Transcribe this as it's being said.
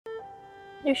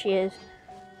There she is.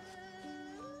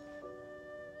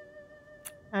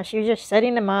 Oh, she was just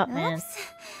setting them up, man. Oops.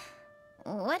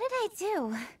 What did I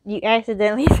do? You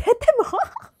accidentally set them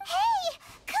off. Hey!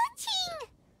 Coaching!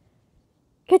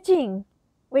 Ka-ching!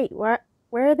 Wait, where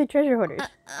are the treasure hoarders?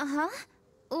 Uh-huh.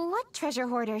 What treasure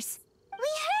hoarders? We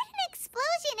heard an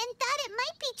explosion and thought it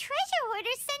might be treasure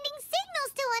hoarders sending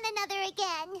signals to one another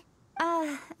again.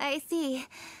 I see.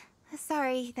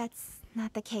 Sorry, that's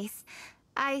not the case.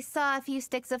 I saw a few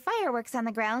sticks of fireworks on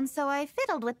the ground, so I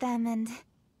fiddled with them and...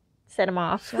 Set them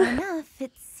off. Sure enough,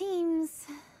 it seems...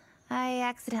 I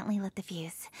accidentally lit the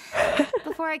fuse.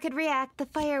 Before I could react, the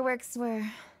fireworks were...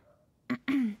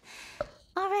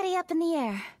 already up in the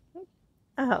air.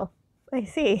 Oh, I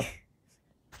see.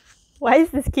 Why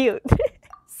is this cute?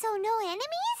 So no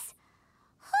enemies?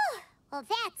 Whew. Well,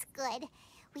 that's good.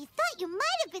 We thought you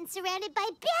might have been surrounded by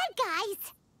bad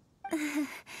guys.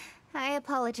 I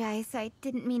apologize. I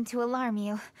didn't mean to alarm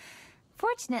you.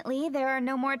 Fortunately, there are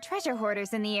no more treasure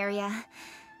hoarders in the area.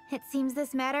 It seems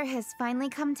this matter has finally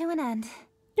come to an end.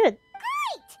 Good.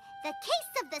 Great! The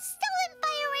case of the stolen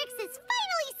fireworks is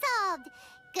finally solved.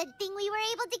 Good thing we were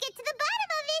able to get to the bottom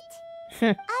of it.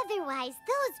 Otherwise,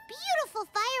 those beautiful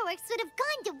fireworks would have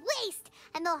gone to waste,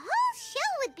 and the whole show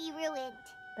would be ruined.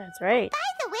 That's right.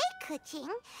 By the way, Kuching,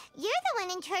 you're the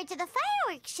one in charge of the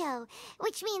fireworks show,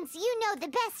 which means you know the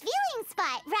best viewing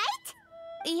spot, right?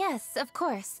 Yes, of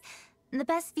course. The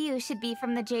best view should be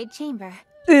from the Jade Chamber.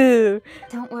 Ooh.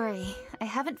 Don't worry, I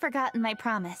haven't forgotten my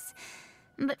promise.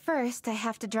 But first, I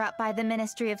have to drop by the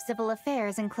Ministry of Civil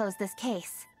Affairs and close this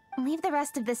case. Leave the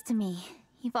rest of this to me.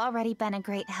 You've already been a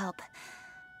great help.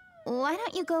 Why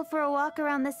don't you go for a walk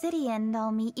around the city and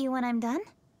I'll meet you when I'm done?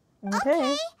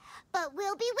 Okay. But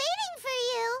we'll be waiting for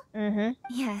you. Mm-hmm.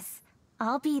 Yes,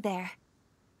 I'll be there.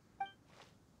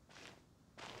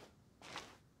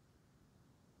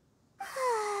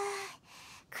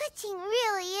 Kuching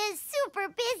really is super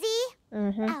busy.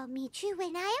 Mm-hmm. I'll meet you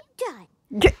when I am done.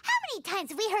 Yeah. How many times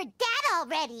have we heard that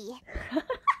already?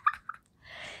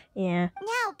 Yeah.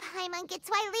 Now Paimon gets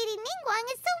why Lady Ningguang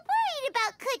is so worried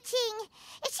about Kuching.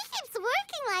 If she keeps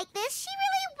working like this, she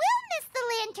really will miss the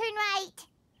Lantern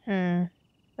Rite.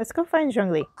 Let's go find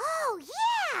Zhongli. Oh,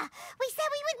 yeah! We said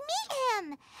we would meet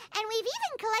him! And we've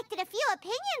even collected a few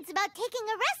opinions about taking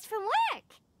a rest from work.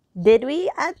 Did we?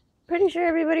 I'm pretty sure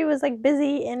everybody was like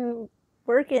busy and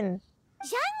working.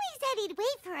 Zhongli said he'd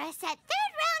wait for us at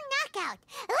third round knockout.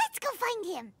 Let's go find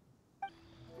him.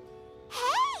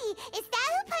 Hey! Is that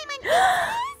who Paimon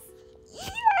is?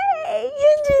 Yay!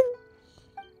 Yunjin!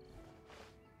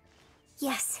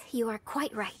 Yes, you are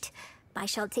quite right. I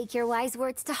shall take your wise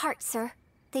words to heart, sir.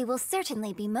 They will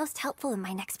certainly be most helpful in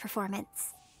my next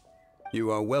performance.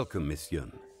 You are welcome, Miss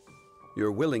Yun.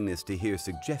 Your willingness to hear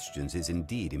suggestions is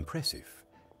indeed impressive.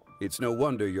 It's no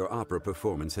wonder your opera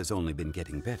performance has only been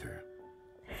getting better.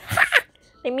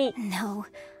 They meet. No,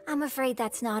 I'm afraid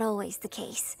that's not always the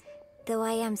case. Though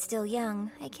I am still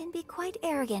young, I can be quite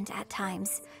arrogant at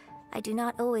times. I do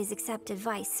not always accept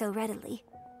advice so readily,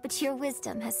 but your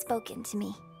wisdom has spoken to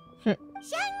me.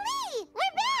 Zhongli!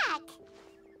 We're back!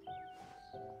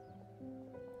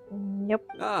 Yep.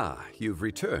 Ah, you've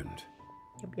returned.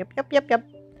 Yep.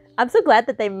 I'm so glad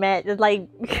that they met. Just like...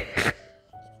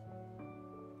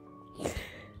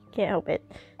 Can't help it.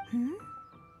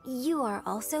 You are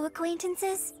also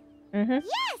acquaintances? Mm-hmm.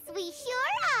 Yes, we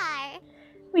sure are!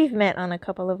 We've met on a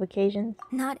couple of occasions.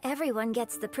 Not everyone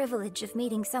gets the privilege of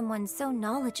meeting someone so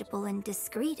knowledgeable and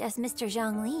discreet as Mr.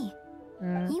 Zhongli.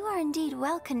 You are indeed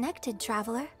well connected,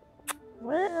 traveler.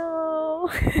 Well...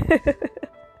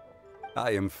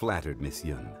 I am flattered, Miss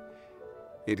Yun.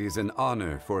 It is an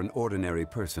honor for an ordinary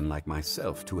person like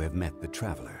myself to have met the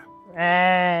traveler.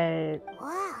 Right.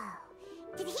 Wow.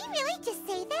 Did he really just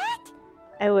say that?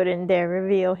 I wouldn't dare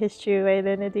reveal his true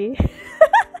identity.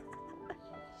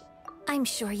 I'm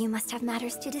sure you must have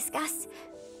matters to discuss.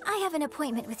 I have an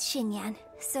appointment with Xinyan,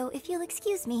 so if you'll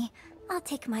excuse me, I'll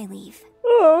take my leave.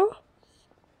 Oh.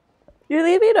 You're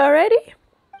leaving already?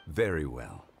 Very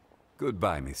well.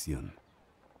 Goodbye, Miss Yun.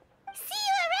 See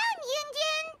you around,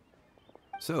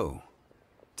 Yunjin! So,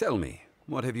 tell me,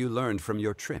 what have you learned from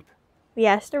your trip? We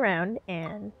asked around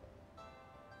and...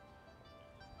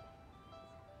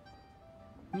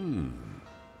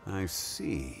 I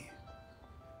see.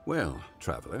 Well,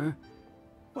 traveler,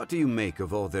 what do you make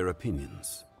of all their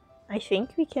opinions? I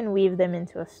think we can weave them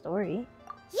into a story.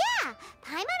 Yeah!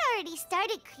 Paimon already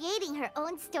started creating her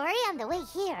own story on the way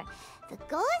here. The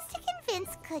goal is to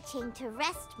convince Kuching to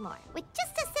rest more with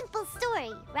just a simple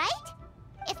story, right?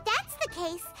 If that's the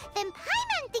case, then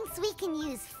Paimon thinks we can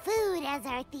use food as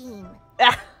our theme.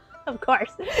 Of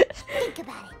course. Think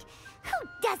about it. Who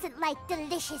doesn't like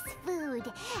delicious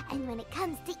food? And when it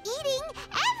comes to eating,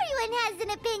 everyone has an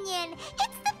opinion.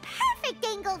 It's the perfect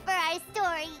angle for our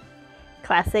story.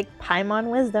 Classic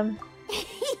Paimon wisdom.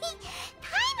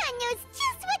 Paimon knows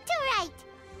just what to write.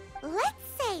 Let's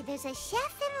say there's a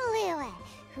chef in Liyue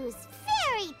who's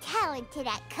very talented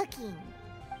at cooking.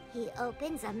 He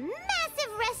opens a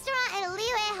massive restaurant in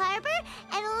Liyue Harbor,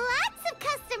 and lots of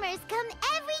customers come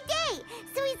every day,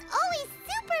 so he's always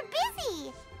super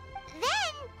busy.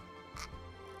 Then,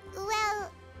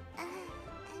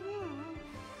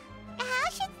 how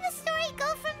should the story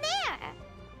go from there?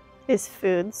 His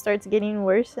food starts getting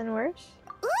worse and worse.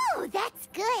 Ooh, that's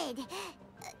good.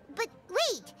 But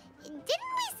wait, didn't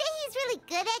we say he's really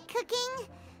good at cooking?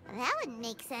 That wouldn't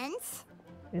make sense.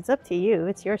 It's up to you.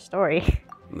 It's your story.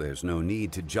 There's no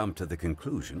need to jump to the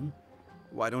conclusion.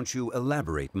 Why don't you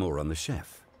elaborate more on the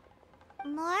chef?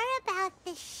 More about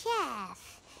the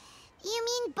chef. You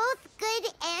mean both good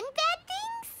and bad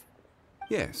things?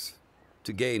 Yes.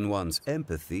 To gain one's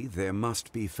empathy, there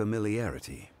must be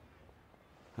familiarity.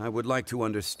 I would like to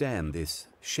understand this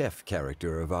chef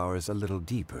character of ours a little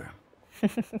deeper.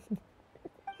 Paimon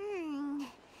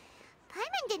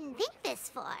didn't think this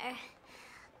far.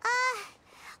 Why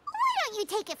don't you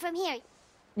take it from here?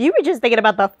 You were just thinking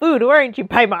about the food, weren't you,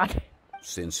 Paimon?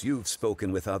 Since you've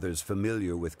spoken with others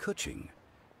familiar with cooking,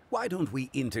 why don't we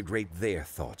integrate their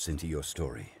thoughts into your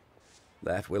story?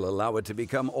 That will allow it to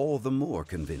become all the more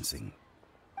convincing.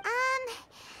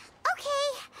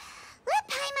 Okay. Let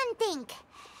Paimon think.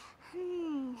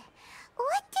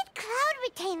 What did Cloud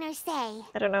Retainer say?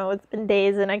 I don't know. It's been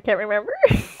days and I can't remember.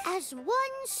 As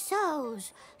one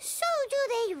sows, so do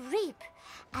they reap.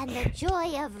 And the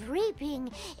joy of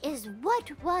reaping is what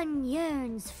one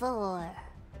yearns for.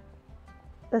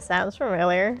 That sounds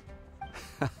familiar.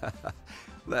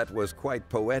 That was quite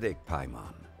poetic,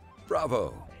 Paimon.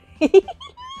 Bravo!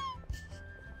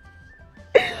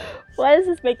 Why is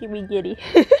this making me giddy?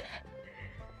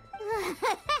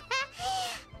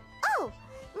 Oh,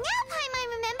 now Paimon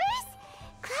remembers?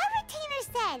 Cloud Retainer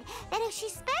said that if she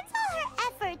spends all her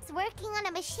efforts working on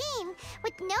a machine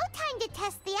with no time to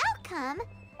test the outcome,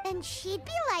 then she'd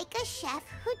be like a chef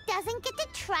who doesn't get to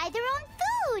try their own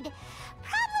food.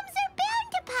 Problems are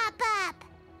bound to pop up.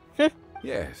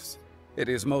 Yes, it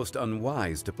is most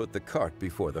unwise to put the cart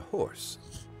before the horse.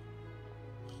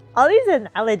 All these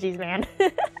analogies, man.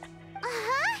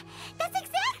 Uh-huh. That's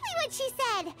exactly what she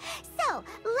said. So,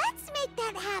 let's make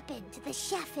that happen to the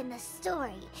chef in the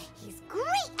story. He's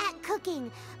great at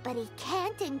cooking, but he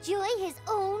can't enjoy his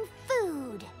own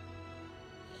food.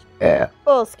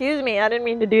 Oh, excuse me. I didn't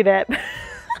mean to do that.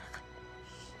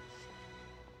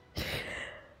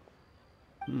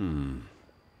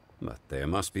 But there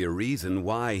must be a reason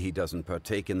why he doesn't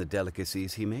partake in the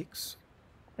delicacies he makes.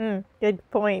 Good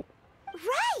point.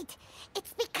 Right!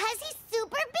 It's because he's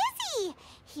super busy.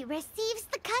 He receives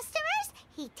the customers,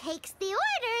 he takes the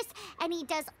orders, and he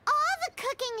does all the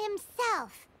cooking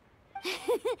himself.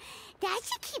 That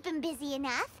should keep him busy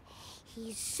enough.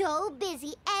 He's so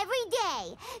busy every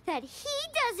day that he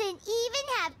doesn't even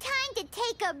have time to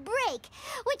take a break,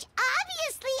 which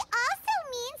obviously also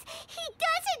means he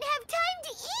doesn't have time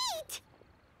to eat.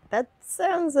 That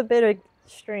sounds a bit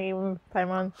extreme,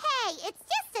 Paimon. Hey, it's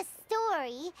just a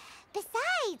story.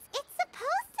 Besides, it's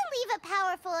supposed to leave a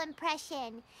powerful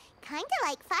impression. Kinda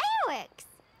like fireworks.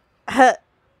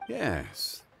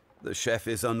 Yes, the chef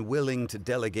is unwilling to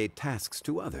delegate tasks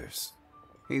to others.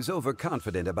 He's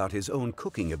overconfident about his own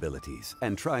cooking abilities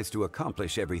and tries to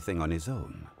accomplish everything on his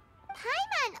own.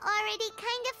 Paimon already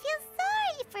kind of feels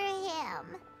sorry for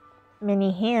him.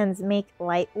 Many hands make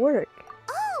light work.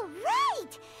 Oh,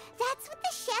 right! That's what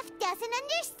the chef doesn't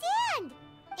understand.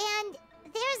 And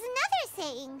there's another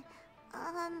saying.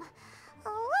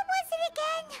 What was it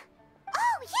again?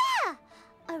 Oh, yeah!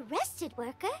 A rested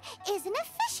worker is an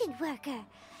efficient worker.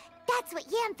 That's what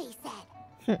Yanthe said.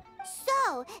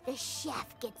 So, the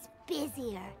chef gets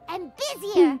busier and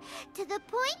busier to the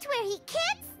point where he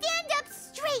can't stand up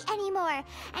straight anymore,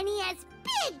 and he has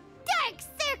big, dark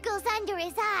circles under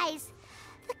his eyes.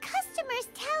 The customers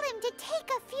tell him to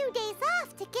take a few days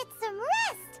off to get some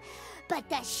rest, but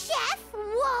the chef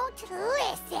won't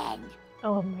listen.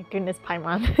 Oh my goodness,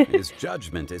 Paimon. His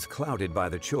judgment is clouded by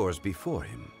the chores before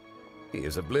him. He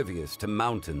is oblivious to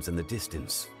mountains in the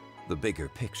distance, the bigger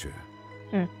picture.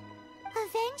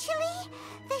 Eventually,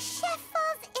 the chef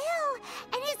falls ill,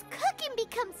 and his cooking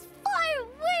becomes far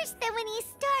worse than when he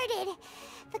started.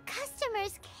 The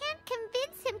customers can't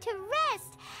convince him to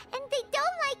rest, and they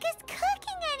don't like his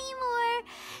cooking anymore,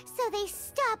 so they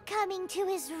stop coming to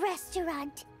his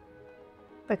restaurant.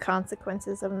 The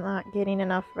consequences of not getting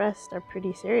enough rest are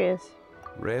pretty serious.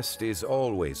 Rest is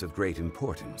always of great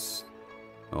importance.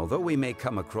 Although we may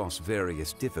come across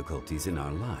various difficulties in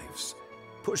our lives,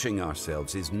 pushing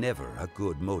ourselves is never a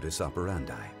good modus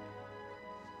operandi.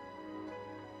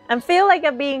 I feel like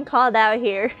I'm being called out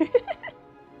here.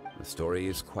 The story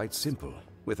is quite simple,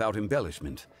 without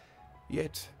embellishment,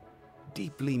 yet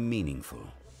deeply meaningful.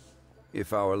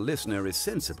 If our listener is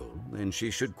sensible, then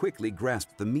she should quickly grasp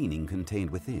the meaning contained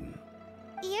within.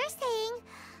 You're saying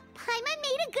Paimon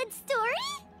made a good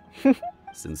story?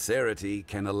 Sincerity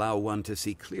can allow one to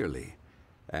see clearly,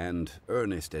 and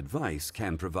earnest advice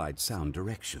can provide sound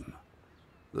direction.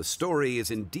 The story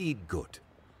is indeed good.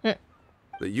 The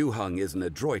Yuhang is an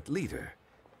adroit leader.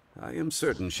 I am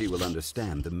certain she will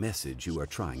understand the message you are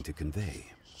trying to convey.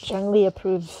 Zhongli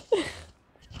approves. Really?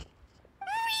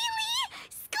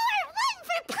 Score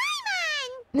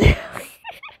 1 for Paimon!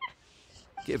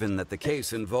 Given that the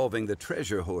case involving the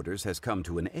treasure hoarders has come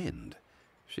to an end,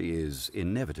 she is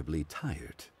inevitably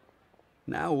tired.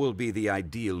 Now will be the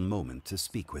ideal moment to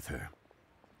speak with her.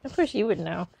 Of course you would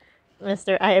know,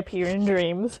 Mr. I appear in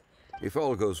dreams. If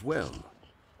all goes well,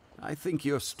 I think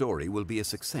your story will be a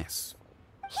success.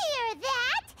 Hear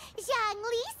that?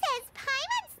 Zhongli says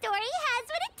Paimon's story has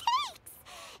what it takes.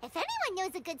 If anyone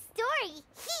knows a good story,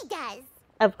 he does.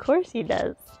 Of course he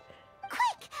does.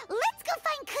 Quick, let's go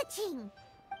find Kuching.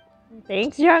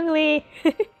 Thanks, Zhongli.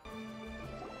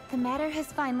 The matter has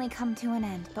finally come to an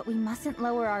end, but we mustn't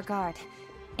lower our guard.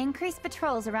 Increase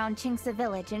patrols around Qingce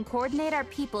Village and coordinate our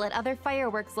people at other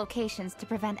fireworks locations to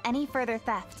prevent any further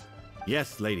theft.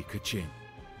 Yes, Lady Kuching.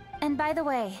 And by the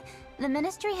way, the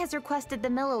Ministry has requested the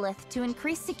Millilith to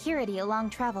increase security along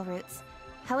travel routes.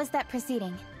 How is that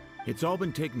proceeding? It's all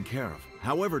been taken care of.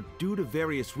 However, due to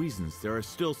various reasons, there are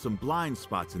still some blind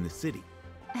spots in the city.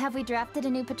 Have we drafted a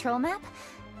new patrol map?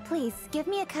 Please, give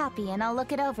me a copy and I'll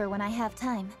look it over when I have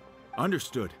time.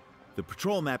 Understood. The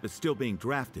patrol map is still being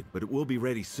drafted, but it will be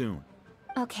ready soon.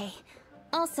 Okay.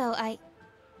 Also,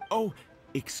 Oh,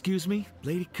 excuse me,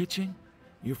 Lady Kuching?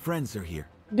 Your friends are here.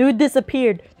 Dude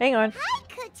disappeared. Hang on. Hi,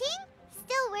 Kuching.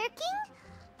 Still working?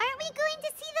 Aren't we going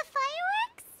to see the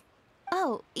fireworks?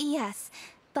 Oh, yes.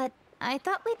 But I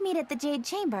thought we'd meet at the Jade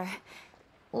Chamber.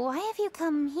 Why have you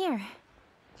come here?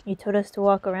 You told us to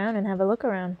walk around and have a look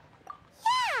around.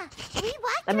 Yeah, we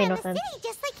walked That made around no the sense. city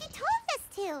just like you told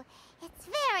us to. It's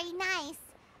very nice.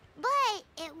 But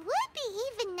it would be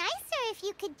even nicer if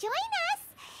you could join us.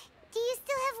 Do you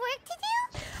still have work to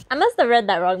do? I must have read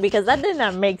that wrong because that did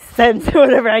not make sense,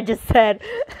 whatever I just said.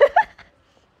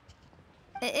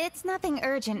 It's nothing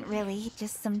urgent, really.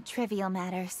 Just some trivial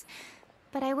matters.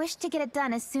 But I wish to get it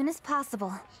done as soon as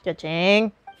possible.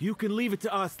 Cha-ching. You can leave it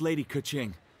to us, Lady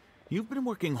Kuching. You've been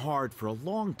working hard for a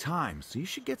long time, so you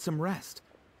should get some rest.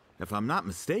 If I'm not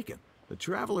mistaken, the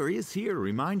Traveler is here to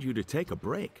remind you to take a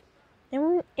break.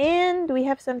 And we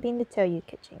have something to tell you,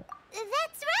 Kitching.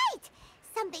 That's right!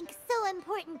 Something so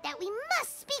important that we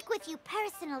must speak with you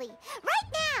personally.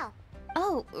 Right now!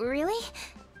 Oh, really?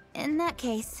 In that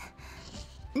case...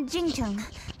 Jingcheng,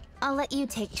 I'll let you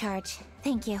take charge.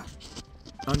 Thank you.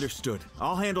 Understood.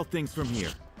 I'll handle things from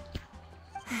here.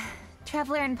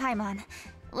 Traveler and Paimon,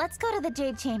 let's go to the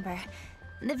Jade Chamber.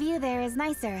 The view there is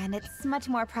nicer and it's much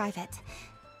more private.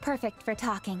 Perfect for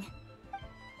talking.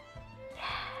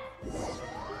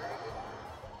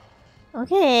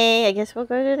 Okay, I guess we'll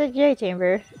go to the J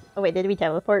Chamber. Oh wait, did we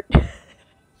teleport?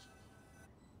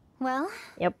 Well,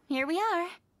 Yep. here we are.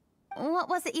 What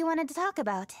was it you wanted to talk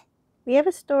about? We have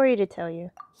a story to tell you.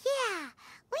 Yeah,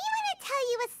 we want to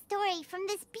tell you a story from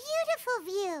this beautiful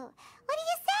view. What do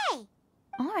you say?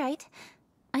 All right,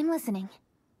 I'm listening.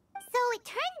 So it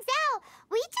turns out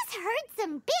we just heard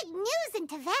some big news in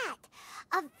Teyvat.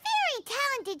 A very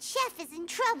talented chef is in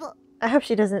trouble. I hope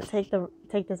she doesn't take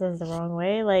this as the wrong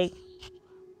way. Like,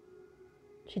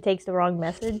 she takes the wrong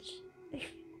message.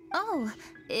 Oh,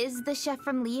 is the chef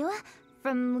from Liyue?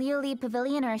 From Liuli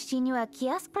Pavilion or Shinua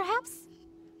Kiosk, perhaps?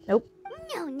 Nope.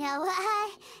 No,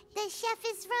 the chef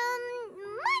is from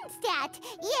Mondstadt.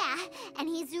 Yeah, and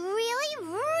he's really,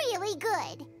 really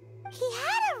good. He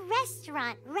had a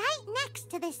restaurant right next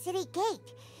to the city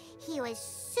gate. He was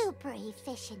super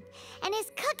efficient, and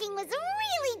his cooking was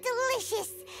really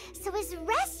delicious. So his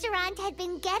restaurant had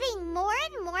been getting more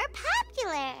and more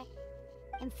popular.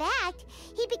 In fact,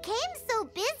 he became so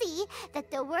busy that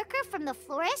the worker from the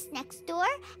florist next door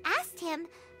asked him,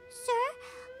 "Sir,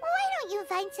 why don't you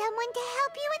find someone to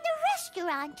help you in the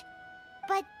restaurant?"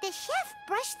 But the chef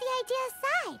brushed the idea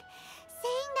aside,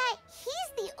 saying that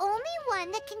he's the only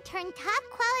one that can turn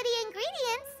top-quality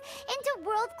ingredients into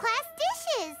world-class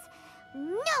dishes.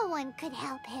 No one could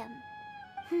help him.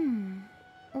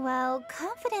 Well,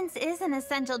 confidence is an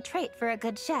essential trait for a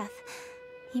good chef.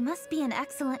 He must be an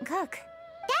excellent cook.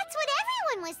 That's what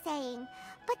everyone was saying.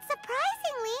 But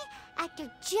surprisingly,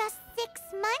 after just 6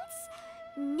 months,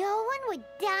 no one would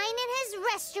dine in his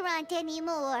restaurant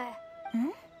anymore.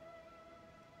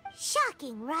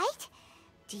 Shocking, right?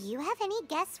 Do you have any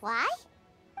guess why?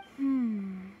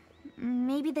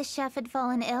 Maybe the chef had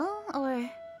fallen ill, or...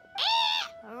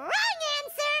 Wrong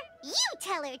answer! You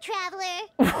tell her, Traveler!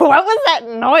 What was that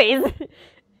noise?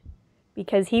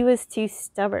 Because he was too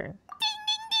stubborn. Ding,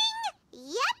 ding, ding!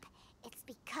 Yep, it's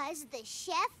because the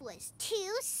chef was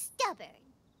too stubborn.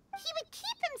 He would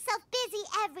keep himself busy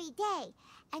every day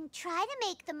and try to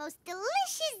make the most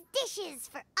delicious dishes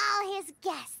for all his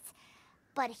guests.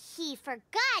 But he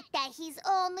forgot that he's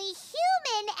only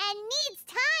human and needs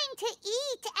time to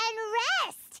eat and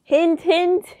rest. Hint,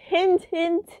 hint, hint,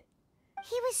 hint.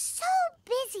 He was so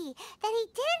busy that he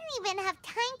didn't even have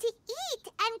time to eat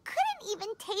and couldn't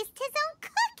even taste his own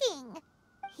cooking.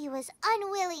 He was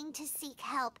unwilling to seek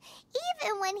help,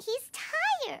 even when he's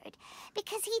tired,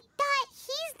 because he thought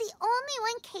he's the only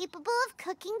one capable of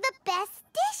cooking the best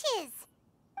dishes.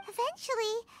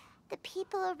 Eventually, the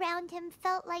people around him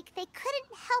felt like they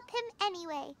couldn't help him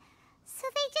anyway, so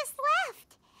they just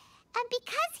left. And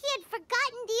because he had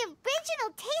forgotten the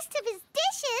original taste of his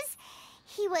dishes,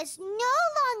 he was no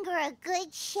longer a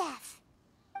good chef.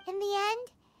 In the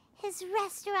end, his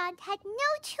restaurant had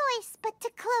no choice but to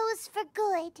close for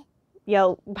good.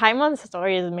 Yo, Paimon's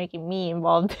story is making me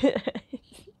involved.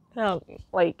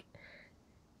 Like,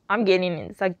 I'm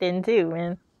getting sucked in too,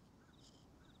 man.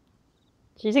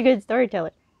 She's a good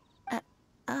storyteller.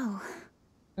 Oh.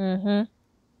 Mm-hmm.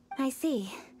 I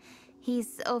see.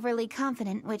 He's overly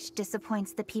confident, which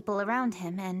disappoints the people around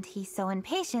him, and he's so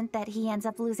impatient that he ends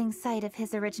up losing sight of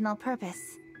his original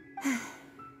purpose.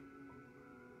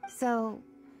 So,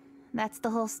 that's the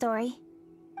whole story?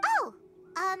 Oh,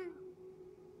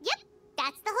 yep,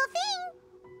 that's the whole thing.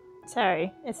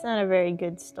 Sorry, it's not a very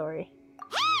good story.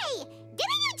 Hey, didn't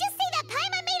you just say that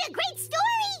Paimon made a great story?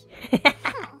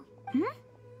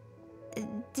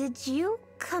 Did you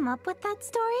come up with that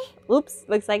story? Oops,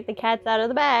 looks like the cat's out of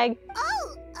the bag.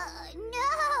 Oh,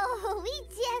 no, we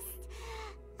just,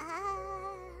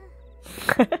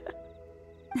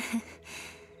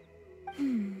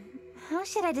 How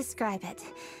should I describe it?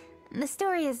 The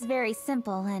story is very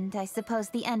simple, and I suppose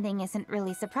the ending isn't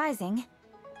really surprising.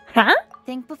 Huh?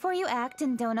 Think before you act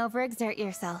and don't overexert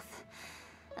yourself.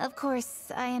 Of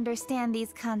course, I understand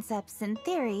these concepts in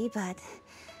theory, but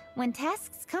when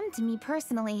tasks come to me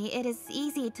personally, it is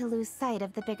easy to lose sight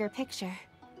of the bigger picture.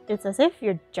 It's as if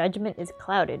your judgment is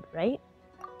clouded, right?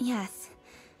 Yes.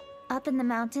 Up in the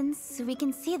mountains, we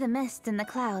can see the mist and the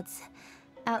clouds.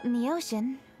 Out in the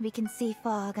ocean, we can see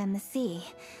fog on the sea.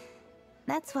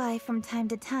 That's why, from time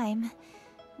to time,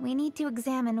 we need to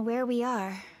examine where we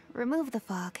are, remove the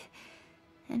fog,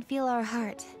 and feel our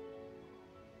heart.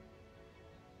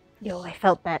 Yo, I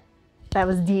felt that. That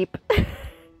was deep. so,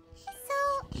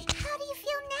 how do you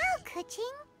feel now,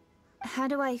 Kuching? How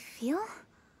do I feel?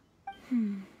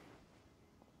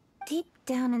 Deep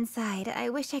down inside, I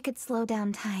wish I could slow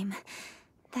down time.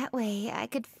 That way, I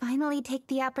could finally take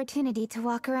the opportunity to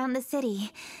walk around the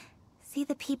city, see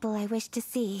the people I wish to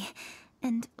see,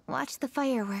 and watch the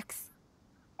fireworks.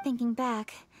 Thinking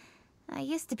back, I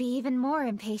used to be even more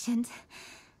impatient.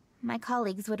 My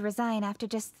colleagues would resign after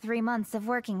just 3 months of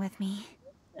working with me.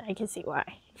 I can see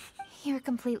why. You're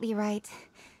completely right.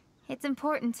 It's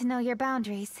important to know your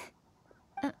boundaries.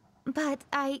 But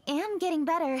I am getting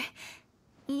better.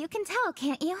 You can tell,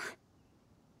 can't you?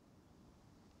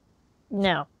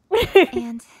 No.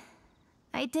 And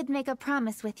I did make a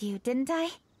promise with you, didn't I?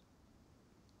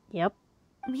 Yep.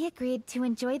 We agreed to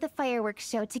enjoy the fireworks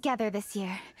show together this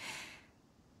year.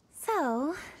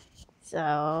 So...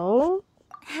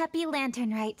 Happy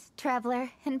Lantern Rite,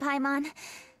 Traveler and Paimon.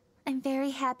 I'm very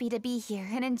happy to be here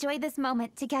and enjoy this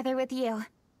moment together with you.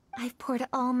 I've poured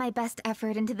all my best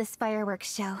effort into this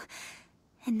fireworks show.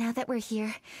 And now that we're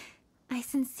here, I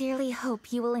sincerely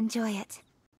hope you will enjoy it.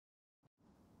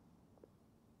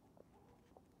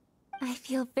 I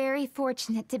feel very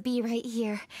fortunate to be right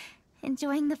here,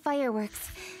 enjoying the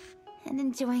fireworks, and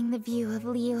enjoying the view of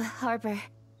Liu Harbor.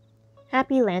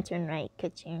 Happy Lantern Rite,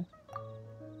 Kuching.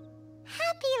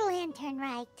 Happy Lantern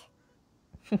Rite.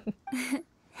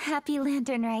 Happy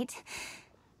Lantern Rite.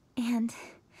 And...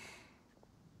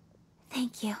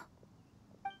 thank you.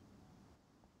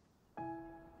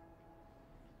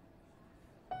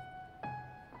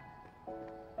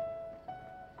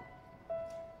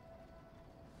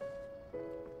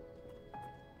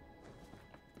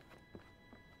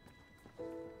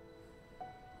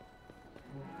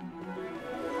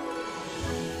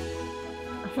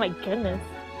 Oh my goodness.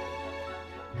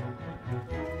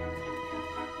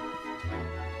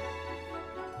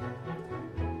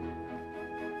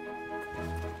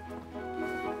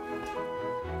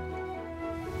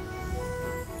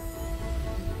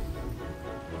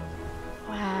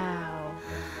 Wow.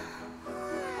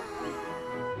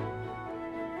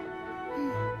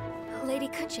 Lady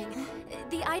Kuching,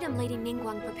 the item Lady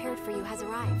Ningguang prepared for you has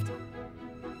arrived.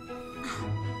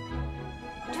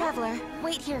 Traveler,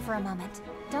 wait here for a moment.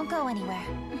 Don't go anywhere.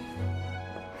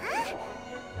 Huh?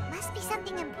 Must be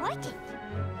something important.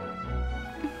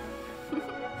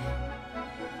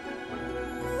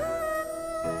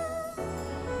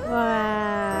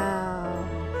 Wow.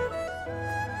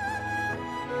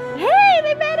 Hey,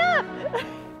 they met up!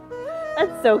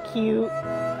 That's so cute.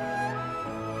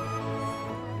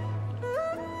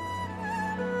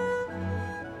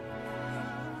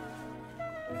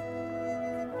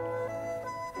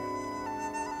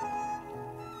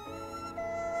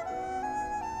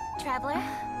 Traveler,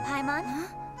 Paimon?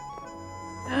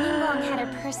 Ningguang had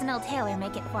her personal tailor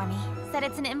make it for me. Said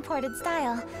it's an imported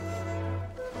style.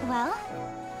 Well,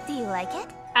 do you like it?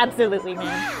 Absolutely,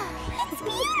 man. It's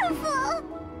beautiful!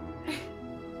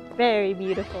 Very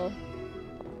beautiful.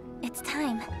 It's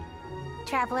time.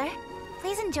 Traveler,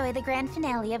 please enjoy the grand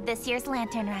finale of this year's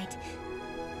Lantern Rite.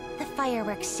 The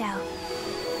fireworks show.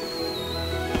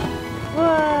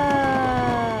 Whoa!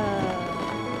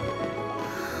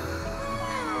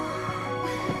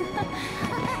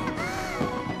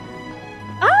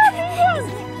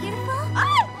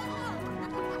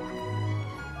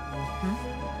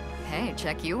 Hey,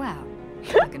 check you out.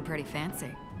 Looking pretty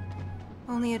fancy.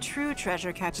 Only a true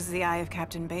treasure catches the eye of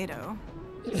Captain Beidou.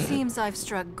 Seems I've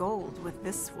struck gold with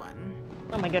this one.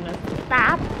 Oh my goodness.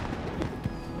 Stop!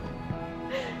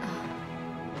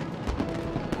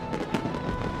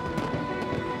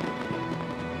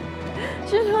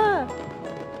 Shinha!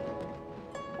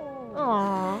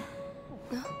 Aww.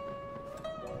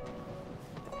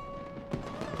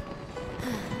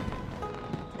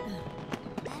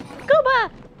 Goba!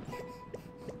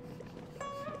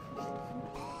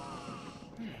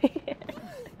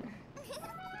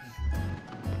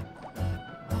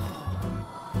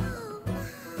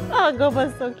 Oh,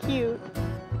 Goba's so cute.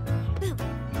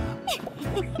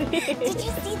 Did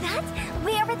you see that?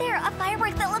 Way over there, a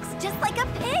firework that looks just like a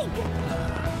pig!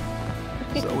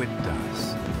 So it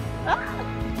does.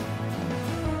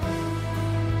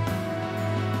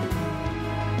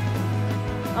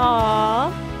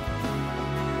 Aww.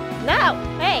 No!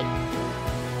 Hey!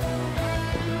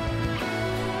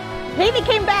 Hey, they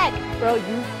came back! Bro,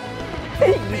 you...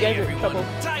 you guys are in trouble.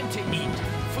 Time to eat.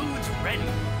 Food's ready.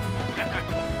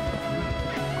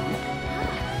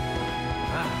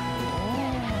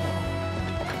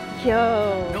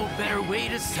 Yo. No better way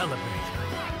to celebrate.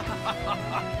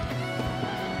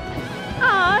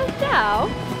 Aw, Xiao.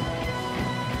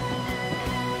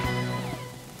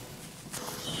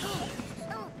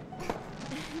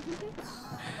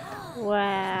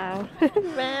 Wow.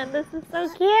 Man, this is so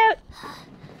cute.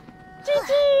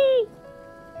 Gigi!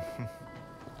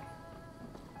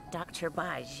 Dr.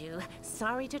 Baiju,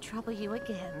 sorry to trouble you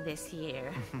again this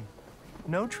year.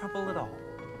 No trouble at all.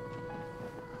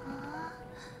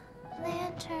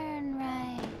 Lantern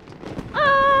Rite.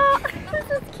 Oh, this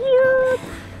is cute.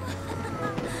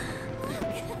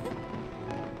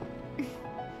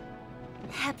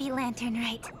 Happy Lantern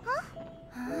Rite.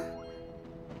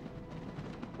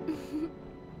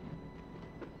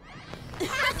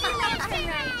 Happy Lantern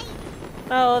Rite!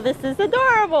 Oh, this is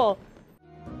adorable.